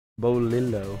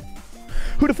Bolillo.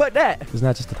 Who the fuck that? Isn't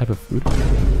that just a type of food?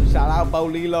 Shout out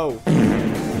Bolillo.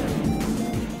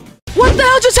 What the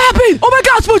hell just happened? Oh my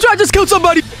god, SpongeBob just killed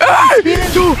somebody!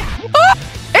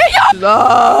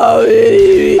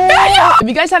 If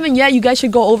you guys haven't yet, you guys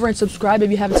should go over and subscribe if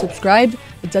you haven't subscribed.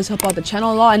 It does help out the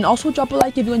channel a lot. And also drop a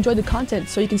like if you enjoyed the content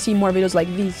so you can see more videos like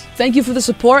these. Thank you for the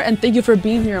support and thank you for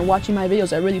being here and watching my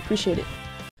videos. I really appreciate it.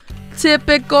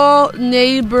 Typical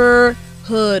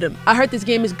Neighborhood. I heard this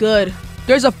game is good.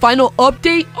 There's a final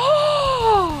update.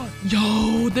 Oh,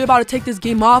 yo, they're about to take this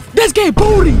game off. This game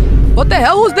booty. What the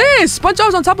hell was this?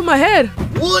 SpongeBob's on top of my head.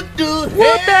 What the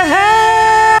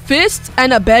hell? Fist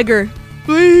and a beggar.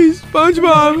 Please,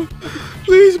 SpongeBob.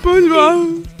 Please,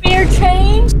 SpongeBob. Spare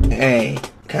change? Hey,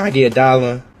 can I get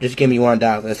 $1? Just give me $1.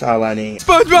 That's all I need.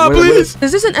 SpongeBob, please.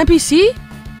 Is this an NPC?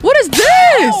 What is this?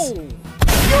 Oh.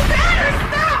 You better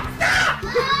stop!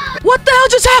 What the hell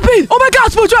just happened? Oh my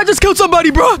god, SpongeBob just killed somebody,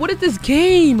 bro. What is this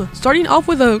game? Starting off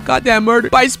with a goddamn murder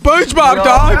by SpongeBob,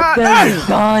 dog. There's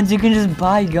guns. You can just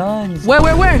buy guns. Where?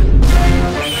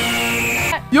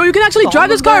 Yo, you can actually drive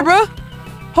this car, bro.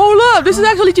 Hold up, this is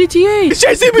actually GTA. It's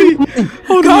chasing me.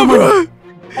 Hold on, bro.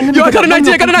 Yo, I got an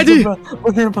idea.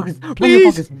 What's in your pockets?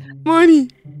 Please, money.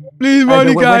 Please,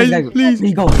 money, guys. Please. Where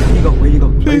you go? Where you go?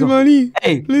 Please, money.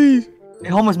 Hey, please. Hey,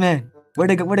 homeless man. Where'd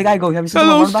the guy go? Have you seen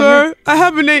Hello, sir. I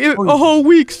haven't eaten a whole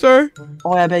week, sir.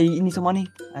 Oh, I bet you need some money.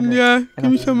 Yeah, give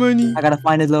me some money. I gotta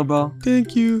find this little bro.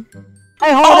 Thank you.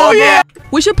 Hey, hold on, yeah.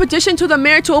 We should petition to the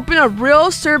mayor to open a real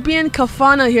Serbian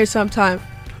kafana here sometime.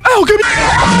 Oh, give me.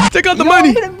 Take out the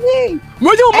money.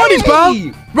 Run your money, pal.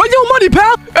 Run your money,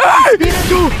 pal. Hey.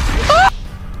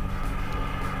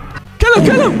 Kill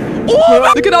him.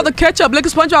 Oh, look at all the ketchup. Look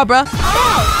at SpongeBob, bro.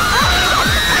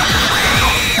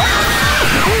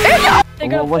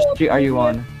 What street are you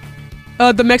on?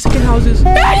 The Mexican houses.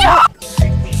 We're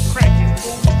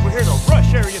here to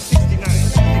rush area 69.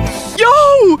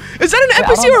 Yo! Is that an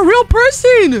NPC or a real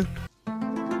person?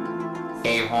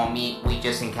 Hey homie, we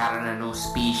just encountered a new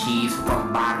species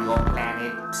from Mario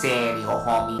Planet. Serio,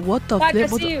 homie. What the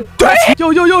flip? I see you. Yo,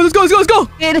 let's go. Go!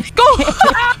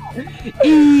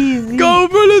 Easy. Go,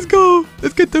 bro, let's go.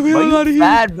 Let's get the hell out of here.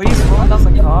 Bad, bro. You spawned off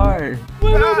the car.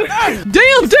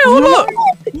 Damn, hold up.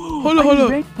 Hold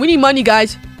up. We need money,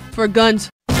 guys, for guns.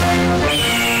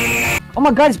 Oh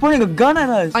my god, he's pointing a gun at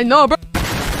us. I know, bro.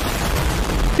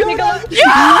 Yeah!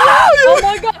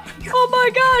 Oh my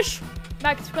gosh!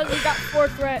 Max, because we got 4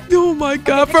 threat. Oh my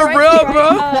god, for real,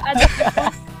 bro.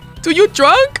 Dude, you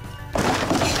drunk?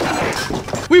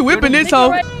 We whipping this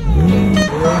hoe.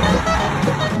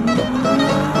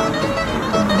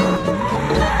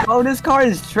 Oh, this car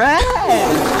is trash.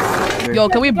 Yo,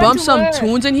 can we bump some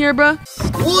tunes in here, bro?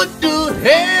 What the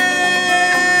hell?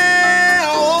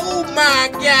 Oh my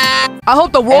god. I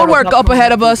hope the road work up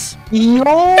ahead of us. Yo.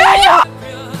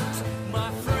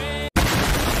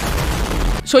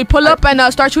 So we pull up and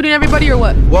start shooting everybody or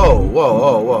what? Whoa.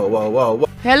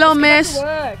 Hello, miss.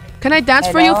 Can I dance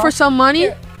for you for some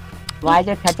money? Why is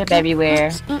there ketchup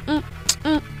everywhere?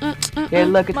 Here,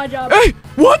 look at my job. Hey,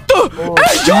 what the?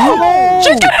 Hey, yo!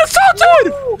 She's getting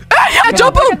assaulted! Hey, yeah,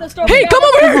 jump him! Hey, come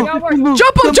over here!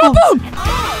 Jump him! Jump him!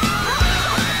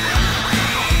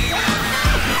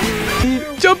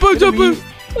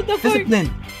 What the fuck? discipline.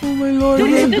 Oh my lord. Yo,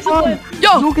 Yo, get in the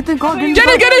car. get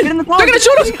in! They're gonna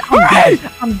shoot us! Hey!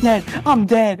 I'm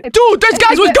dead. Dude, there's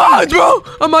guys with guns, bro!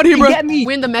 I'm out of here, bro. Get me.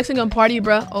 We're in the Mexican party,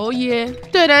 bro. Oh yeah.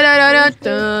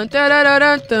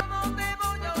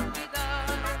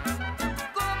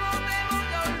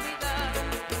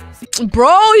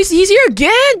 Bro, he's here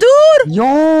again, dude.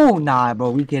 Yo, nah, bro,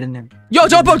 we getting him. Yo,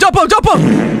 jump him!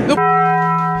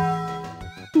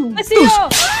 I see you.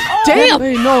 Damn!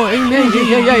 Hey, no, hey, I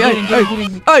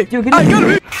got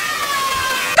him!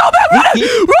 Go back, run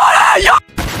it! Yo!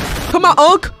 Come on,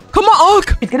 Unk!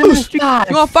 You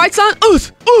wanna fight, son?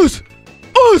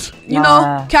 You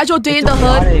know, casual day in the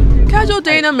hood, casual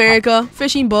day in America,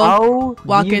 fishing boat, How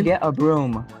walking. do you get a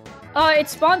broom? It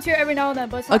spawns here every now and then,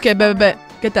 but it's not Okay, bet.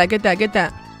 Get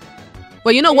that.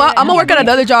 Well, you know what? I'm gonna work at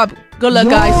another job. Good luck,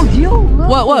 guys. Yo, look.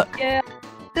 What? Yeah.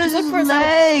 There's Look for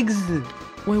legs.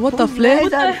 Wait, what the flip? What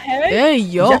the heck? Hey,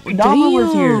 yo, Jeffrey Dahmer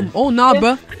was here. damn. Oh, nah,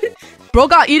 bro. Bro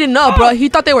got eaten up, bro. He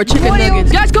thought they were chicken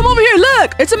nuggets. Guys, come over here.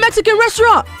 Look, it's a Mexican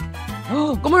restaurant.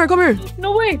 Come here.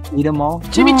 No way. Eat them all.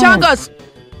 Chimichangas.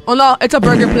 Oh no, it's a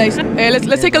burger place. Hey,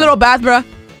 let's take a little bath, bro.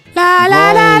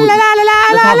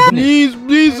 La.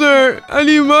 Please, sir. I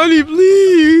need money,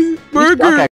 please.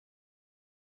 Burger.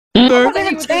 Look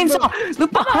at the chainsaw.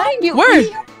 Look behind you. Where?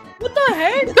 What the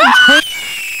heck?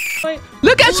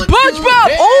 Look at SpongeBob!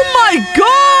 Oh my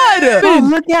god! Oh,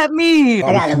 look at me!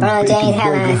 I got LeBron James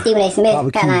headline, Stephen A.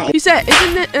 Smith headline. He said,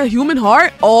 isn't it a human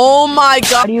heart? Oh my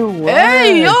god. How do you work?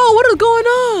 Hey, yo, what is going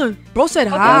on? Bro said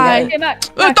hi. Okay, Max.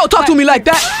 Don't talk to me like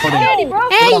that. Hold on. Candy, bro.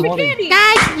 Hey, Free candy.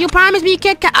 Guys, you promised me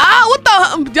Kit Kat. Ah, what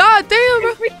the? God damn,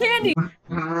 bro. Free candy.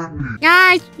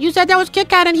 Guys, you said there was Kit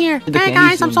Kat in here. The Hey, candy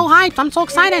guys, I'm soon. so hyped. I'm so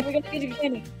excited. We're gonna get you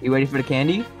candy. You ready for the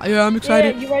candy? Yeah, I'm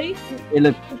excited. Yeah, you ready? Hey,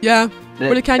 look. Yeah.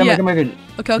 Where the candy at? Come here.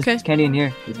 Okay, okay. There's candy in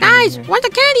here. There's candy Guys, in here. where's the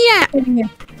candy at?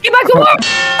 Get back to work.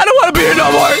 I don't want to be here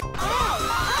no more.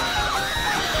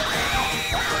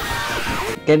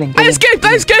 Get in, I get in. escaped.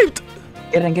 I escaped.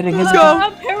 Get in. Let's go.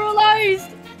 I'm paralyzed.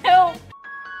 Help.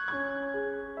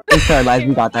 It's paralyzed.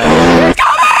 We got that.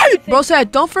 Bro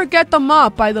said, don't forget the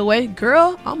mop, by the way.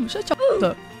 Girl, I'm shut your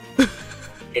up.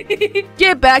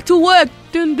 Get back to work.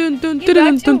 Dun, dun, dun, Get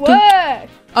dun, back to dun, dun. work.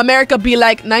 America be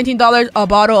like $19 a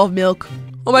bottle of milk.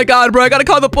 Oh my god, bro, I gotta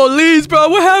call the police, bro.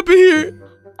 What happened here?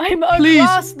 I'm Please.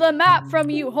 across the map from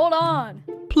you. Hold on.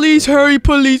 Please hurry,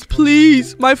 police,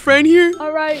 please. My friend here,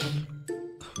 All right.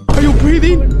 are you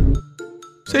breathing?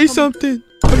 Say something.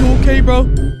 Are you okay, bro?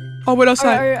 I'll wait All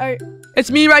outside. right. All right. It's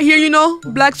me right here, you know?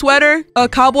 Black sweater, a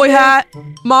cowboy hat,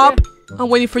 mop. I'm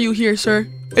waiting for you here, sir.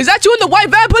 Is that you in the white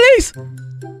van, police?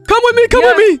 Come with me, come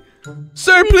with me.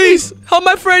 Sir, please, help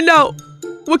my friend out.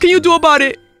 What can you do about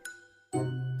it?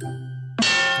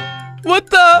 What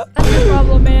the? That's no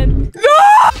problem, man. No!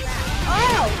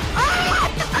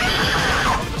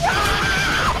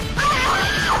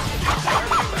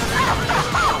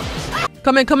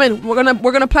 Come in, come in.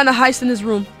 We're gonna plan a heist in this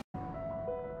room.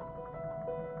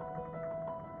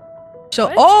 Show.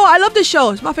 What? Oh, I love this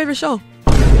show. It's my favorite show.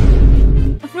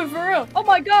 For real. Oh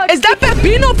my god. Is that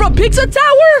Peppino from Pizza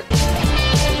Tower?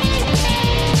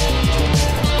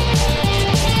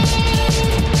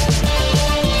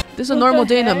 This is a normal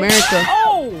day in America.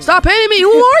 Oh. Stop hitting me. Who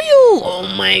are you?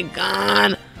 Oh my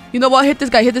god. You know what? Hit this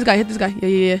guy. Hit this guy. Hit this guy.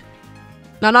 Yeah.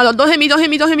 No, don't hit me. Don't hit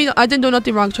me. Don't hit me. I didn't do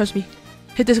nothing wrong. Trust me.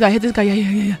 Hit this guy. Hit this guy.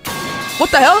 Yeah. What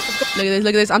the hell? Look at this.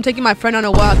 Look at this. I'm taking my friend on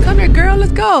a walk. Come here, girl.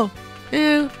 Let's go.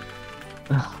 Yeah.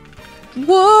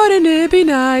 Wouldn't it be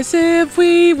nice if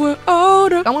we were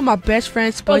older? I'm with my best friend,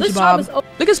 Oh, this job is SpongeBob.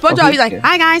 Look at SpongeBob. He's like,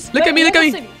 hi guys. Look at me. Look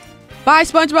at me. Bye,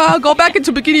 SpongeBob. Go back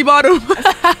into Bikini Bottom.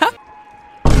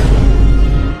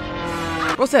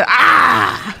 Bro said,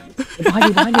 ah.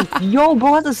 Behind you. Yo,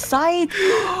 bro, that's a sight.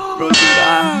 Bro said,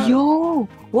 ah. Yo.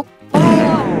 What?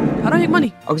 How do I make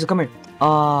money? Okay, so come here.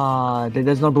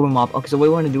 There's no boom mop. Okay, so what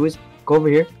we want to do is go over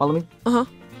here. Follow me. Uh-huh.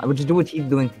 I would just do what he's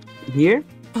doing. Here.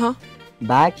 Uh-huh.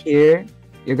 Back here.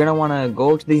 You're gonna want to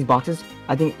go to these boxes.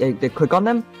 I think they click on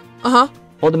them. Uh-huh.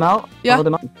 Hold them out. Yeah. Hold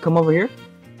them out. Come over here.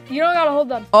 You don't gotta hold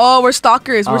them. Oh, we're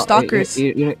stalkers. We're stalkers.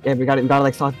 Yeah, we gotta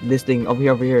like stalk this thing over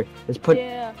here. Let's put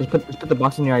the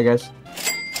box in here, I guess.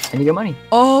 And you get money.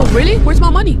 Oh, really? Where's my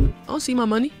money? I don't see my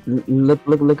money. Look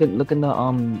in the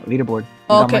leaderboard. You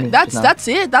got Okay, money that's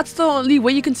now. it. That's the only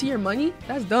way you can see your money.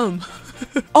 That's dumb.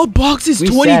 A box is We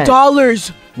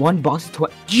 $20. One box is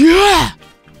 20. Yeah.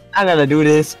 I gotta do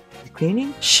this.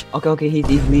 Cleaning? Shh. Okay, he's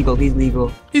legal. He's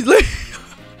like,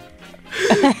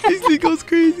 he's legal's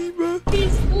crazy, bro.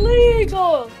 He's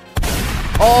legal.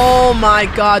 Oh my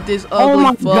God, this ugly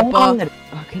football. God.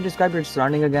 Can you describe your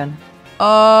surrounding again?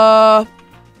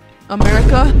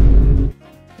 America.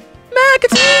 Mac,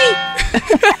 it's me.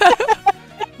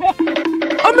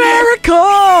 America.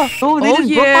 Oh, they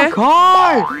just broke yeah. my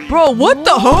car. Bro, what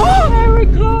the huh?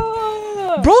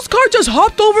 America. Bro's car just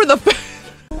hopped over the fence.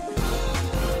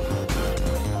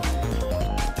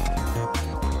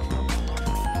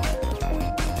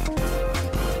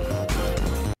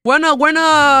 We're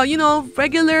not, you know,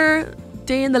 regular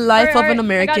day in the life of an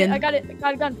American. I got it.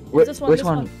 Gun. Wh- It's this one. which this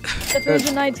one? The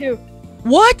Version 9-2.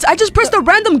 What? I just pressed a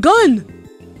random gun.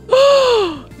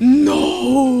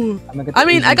 No. I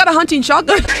mean, I got a hunting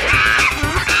shotgun.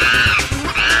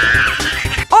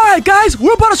 Alright, guys,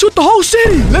 we're about to shoot the whole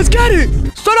city. Let's get it.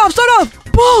 Start off.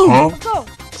 Boom. Let's go.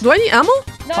 Do I need ammo?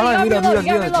 No, Hold on, you gotta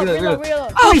reload.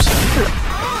 reload. Oh,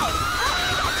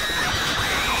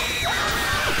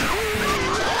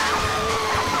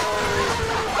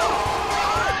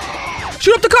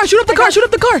 shoot up the car. Shoot up the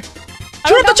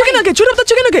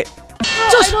chicken nugget.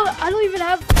 Just. I don't even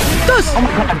have. Just. Oh my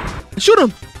god. Shoot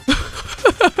him.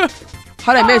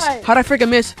 How'd I miss? Die. How'd I freaking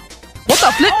miss? What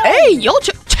the flip? Hey, yo,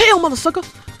 chill, motherfucker.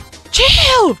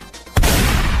 Chill.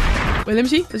 Wait, let me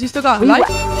see. Does he still got life?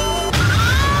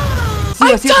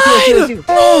 I died.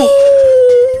 No.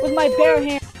 With my bare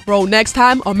hand. Bro, next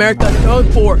time, America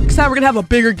done for. Next time, we're gonna have a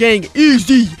bigger gang.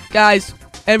 Easy. Guys,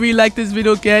 every like this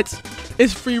video gets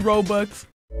is free Robux.